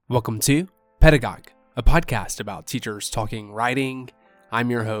Welcome to Pedagogue, a podcast about teachers talking writing. I'm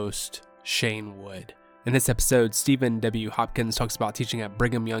your host, Shane Wood. In this episode, Stephen W. Hopkins talks about teaching at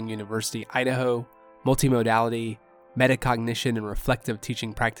Brigham Young University, Idaho, multimodality, metacognition and reflective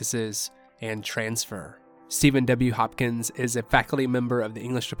teaching practices, and transfer. Stephen W. Hopkins is a faculty member of the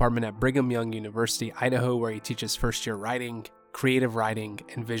English department at Brigham Young University, Idaho, where he teaches first-year writing, creative writing,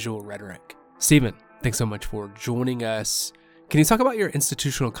 and visual rhetoric. Stephen, thanks so much for joining us. Can you talk about your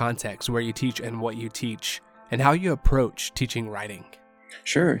institutional context, where you teach and what you teach, and how you approach teaching writing?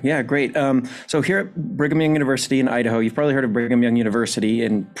 Sure. Yeah, great. So here at Brigham Young University in Idaho, you've probably heard of Brigham Young University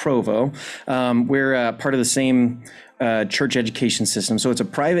in Provo. We're part of the same church education system. So it's a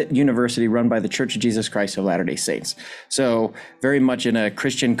private university run by the Church of Jesus Christ of Latter-day Saints. So very much in a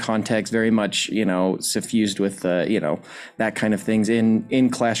Christian context, very much, suffused with, that kind of things. In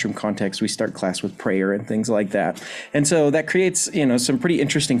classroom context, we start class with prayer and things like that. And so that creates, some pretty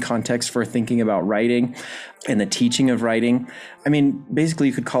interesting context for thinking about writing and the teaching of writing. I mean, basically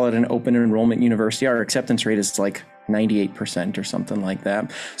you could call it an open enrollment university. Our acceptance rate is like 98% or something like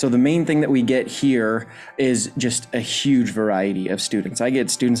that. So the main thing that we get here is just a huge variety of students. I get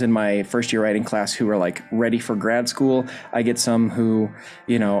students in my first year writing class who are like ready for grad school. I get some who,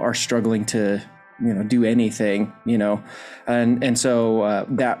 are struggling to, do anything, and so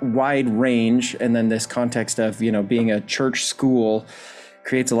that wide range, and then this context of, being a church school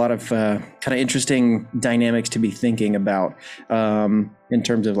creates a lot of kind of interesting dynamics to be thinking about in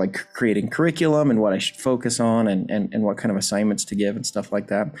terms of like creating curriculum and what I should focus on and what kind of assignments to give and stuff like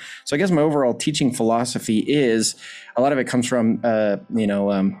that. So I guess my overall teaching philosophy is a lot of it comes from,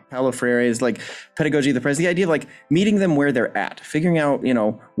 Paulo Freire's like Pedagogy of the Present, the idea of like meeting them where they're at, figuring out,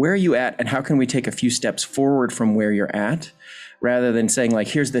 where are you at and how can we take a few steps forward from where you're at, rather than saying like,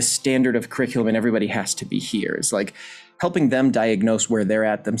 here's the standard of curriculum and everybody has to be here. It's like helping them diagnose where they're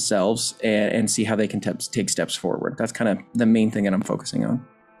at themselves and see how they can take steps forward. That's kind of the main thing that I'm focusing on.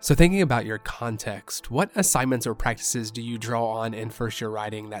 So thinking about your context, what assignments or practices do you draw on in first year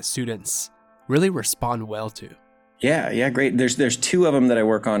writing that students really respond well to? Yeah, great. There's two of them that I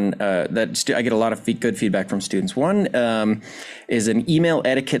work on that I get a lot of good feedback from students. One is an email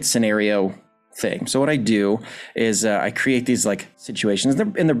etiquette scenario thing. So what I do is I create these like situations,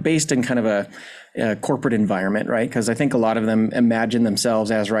 and they're based in kind of a corporate environment, right? Because I think a lot of them imagine themselves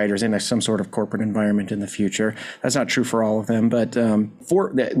as writers in some sort of corporate environment in the future. That's not true for all of them, but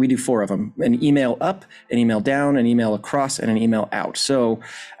we do four of them: an email up, an email down, an email across, and an email out. So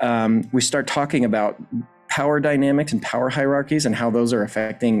we start talking about power dynamics and power hierarchies and how those are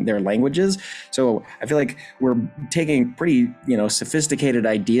affecting their languages. So I feel like we're taking pretty, sophisticated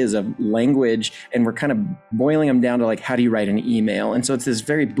ideas of language and we're kind of boiling them down to like, how do you write an email? And so it's this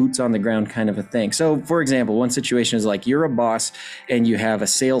very boots on the ground kind of a thing. So for example, one situation is like you're a boss and you have a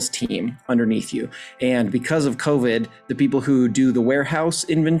sales team underneath you. And because of COVID, the people who do the warehouse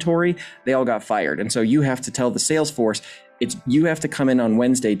inventory, they all got fired. And so you have to tell the sales force, you have to come in on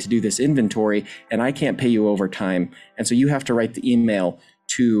Wednesday to do this inventory and I can't pay you overtime. And so you have to write the email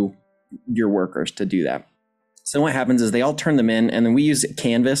to your workers to do that. So what happens is they all turn them in, and then we use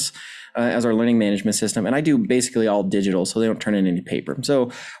Canvas as our learning management system. And I do basically all digital, so they don't turn in any paper.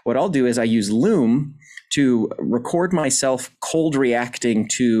 So what I'll do is I use Loom to record myself cold reacting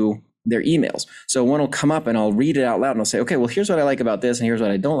to their emails. So one will come up and I'll read it out loud and I'll say, okay, well, here's what I like about this and here's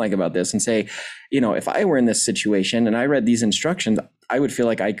what I don't like about this, and say, if I were in this situation and I read these instructions, I would feel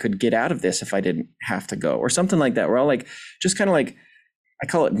like I could get out of this if I didn't have to go, or something like that, where I'll like, just kind of like, I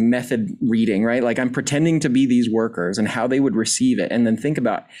call it method reading, right? Like I'm pretending to be these workers and how they would receive it. And then think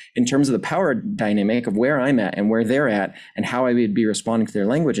about in terms of the power dynamic of where I'm at and where they're at and how I would be responding to their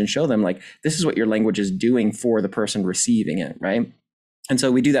language, and show them like, this is what your language is doing for the person receiving it, right? And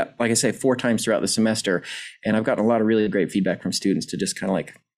so we do that, like I say, 4 times throughout the semester. And I've gotten a lot of really great feedback from students to just kind of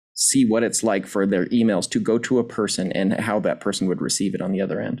like see what it's like for their emails to go to a person and how that person would receive it on the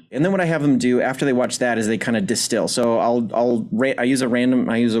other end. And then what I have them do after they watch that is they kind of distill. So I use a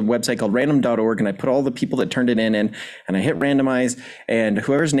website called random.org, and I put all the people that turned it in and I hit randomize, and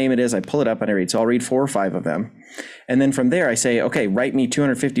whoever's name it is, I pull it up and I read. So I'll read 4 or 5 of them. And then from there I say, okay, write me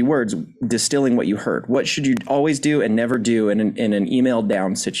 250 words distilling what you heard. What should you always do and never do in an email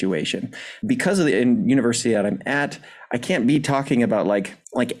down situation? Because of the university that I'm at, I can't be talking about like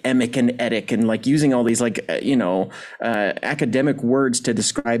emic and etic and like using all these academic words to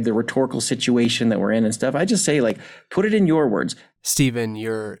describe the rhetorical situation that we're in and stuff. I just say like, put it in your words. Stephen,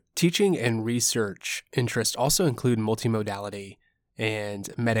 your teaching and research interests also include multimodality and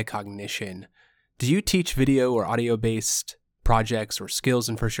metacognition. Do you teach video or audio-based projects or skills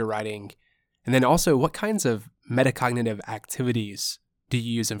in first year writing? And then also, what kinds of metacognitive activities do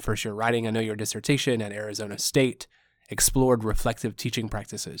you use in first year writing? I know your dissertation at Arizona State explored reflective teaching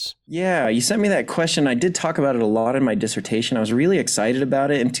practices. Yeah, you sent me that question. I did talk about it a lot in my dissertation. I was really excited about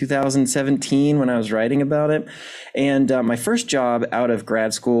it in 2017 when I was writing about it. And my first job out of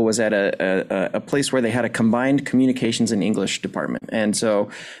grad school was at a place where they had a combined communications and English department. And so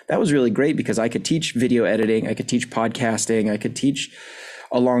that was really great because I could teach video editing, I could teach podcasting, I could teach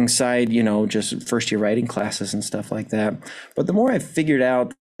alongside, just first year writing classes and stuff like that. But the more I figured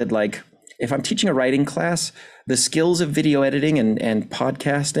out that if I'm teaching a writing class, the skills of video editing and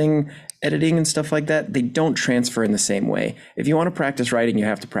podcasting editing and stuff like that, they don't transfer in the same way. If you want to practice writing, you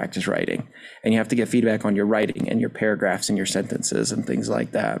have to practice writing, and you have to get feedback on your writing and your paragraphs and your sentences and things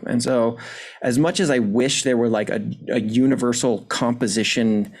like that. And so as much as I wish there were a universal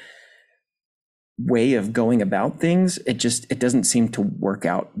composition way of going about things, it doesn't seem to work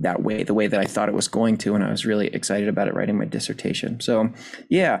out that way, the way that I thought it was going to, and I was really excited about it writing my dissertation. So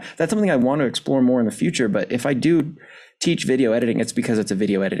yeah, that's something I want to explore more in the future. But if I do teach video editing, it's because it's a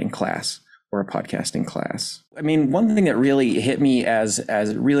video editing class or a podcasting class. I mean, one thing that really hit me as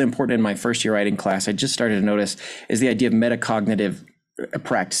really important in my first year writing class, I just started to notice, is the idea of metacognitive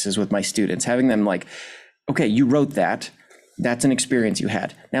practices with my students, having them okay, you wrote that. That's an experience you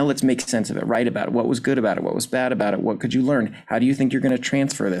had. Now let's make sense of it. Write about it. What was good about it? What was bad about it? What could you learn? How do you think you're going to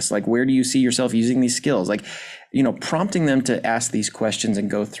transfer this? Where do you see yourself using these skills? Prompting them to ask these questions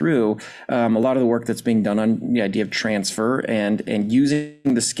and go through a lot of the work that's being done on the idea of transfer and using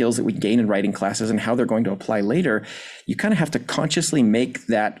the skills that we gain in writing classes and how they're going to apply later. You kind of have to consciously make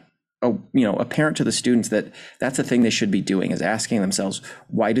that apparent to the students that that's the thing they should be doing, is asking themselves,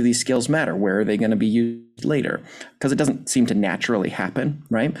 why do these skills matter? Where are they going to be used later? Because it doesn't seem to naturally happen,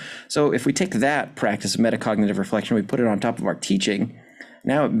 right? So if we take that practice of metacognitive reflection, we put it on top of our teaching,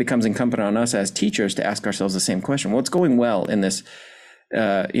 now it becomes incumbent on us as teachers to ask ourselves the same question. What's going well in this,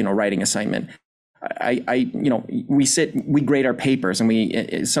 writing assignment? We grade our papers, and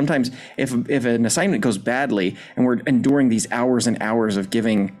we sometimes if an assignment goes badly and we're enduring these hours and hours of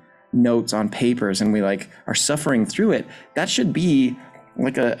giving notes on papers and we are suffering through it, that should be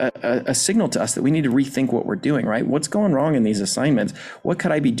a signal to us that we need to rethink what we're doing, right? What's going wrong in these assignments? What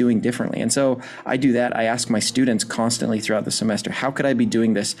could I be doing differently? And so I do that. I ask my students constantly throughout the semester, how could I be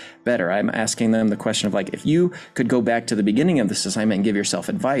doing this better? I'm asking them the question of if you could go back to the beginning of this assignment and give yourself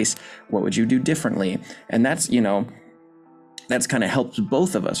advice, what would you do differently? And that's kind of helps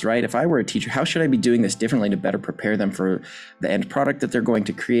both of us, right? If I were a teacher, how should I be doing this differently to better prepare them for the end product that they're going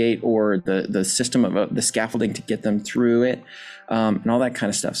to create, or the system of the scaffolding to get them through it, and all that kind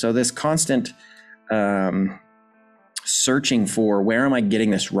of stuff. So this constant searching for, where am I getting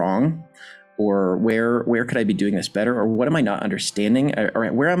this wrong? Or where could I be doing this better? Or what am I not understanding? Or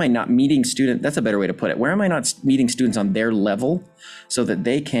where am I not meeting students? That's a better way to put it. Where am I not meeting students on their level so that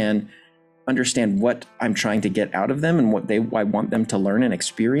they can understand what I'm trying to get out of them and what I want them to learn and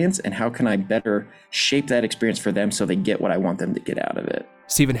experience, and how can I better shape that experience for them so they get what I want them to get out of it.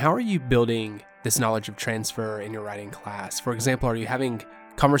 Stephen, how are you building this knowledge of transfer in your writing class? For example, are you having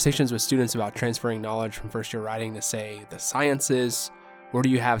conversations with students about transferring knowledge from first year writing to, say, the sciences? Or do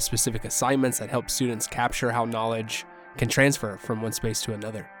you have specific assignments that help students capture how knowledge can transfer from one space to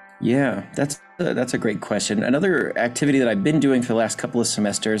another? Yeah, that's a great question. Another activity that I've been doing for the last couple of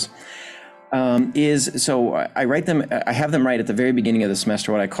semesters I have them write at the very beginning of the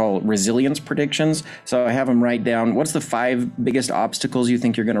semester what I call resilience predictions. So I have them write down, what's the 5 biggest obstacles you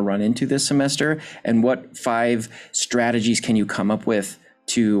think you're going to run into this semester, and what 5 strategies can you come up with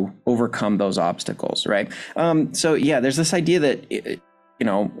to overcome those obstacles, right? There's this idea that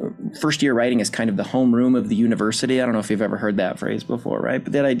first year writing is kind of the homeroom of the university. I don't know if you've ever heard that phrase before, right?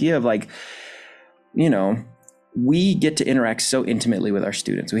 But that idea of we get to interact so intimately with our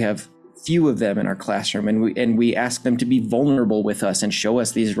students. We have few of them in our classroom, and we ask them to be vulnerable with us and show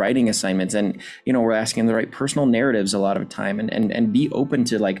us these writing assignments, and we're asking them to write personal narratives a lot of time, and be open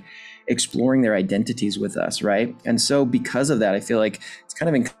to exploring their identities with us, right? And so because of that, I feel like it's kind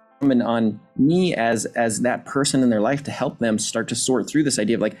of incumbent on me as that person in their life to help them start to sort through this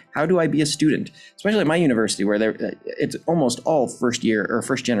idea of how do I be a student, especially at my university where it's almost all first year or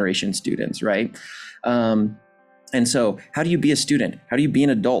first generation students, right? And so how do you be a student? How do you be an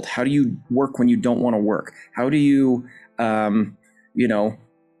adult? How do you work when you don't want to work? How do you,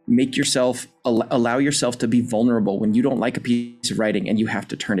 make yourself, allow yourself to be vulnerable when you don't like a piece of writing and you have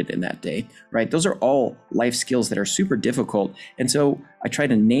to turn it in that day, right? Those are all life skills that are super difficult. And so I try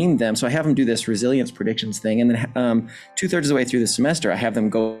to name them. So I have them do this resilience predictions thing. And then 2/3 of the way through the semester, I have them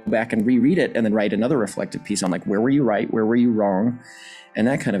go back and reread it and then write another reflective piece on where were you right? Where were you wrong? And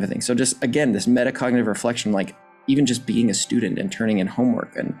that kind of a thing. So just, again, this metacognitive reflection, even just being a student and turning in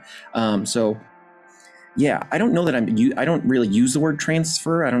homework. And so, yeah, I don't know that I don't really use the word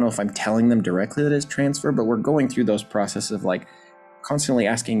transfer. I don't know if I'm telling them directly that it's transfer, but we're going through those processes of like constantly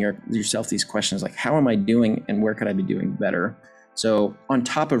asking yourself these questions, like, how am I doing and where could I be doing better? So on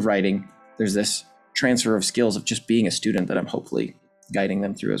top of writing, there's this transfer of skills of just being a student that I'm hopefully guiding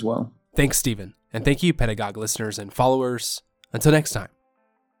them through as well. Thanks, Stephen. And thank you, Pedagogue listeners and followers. Until next time.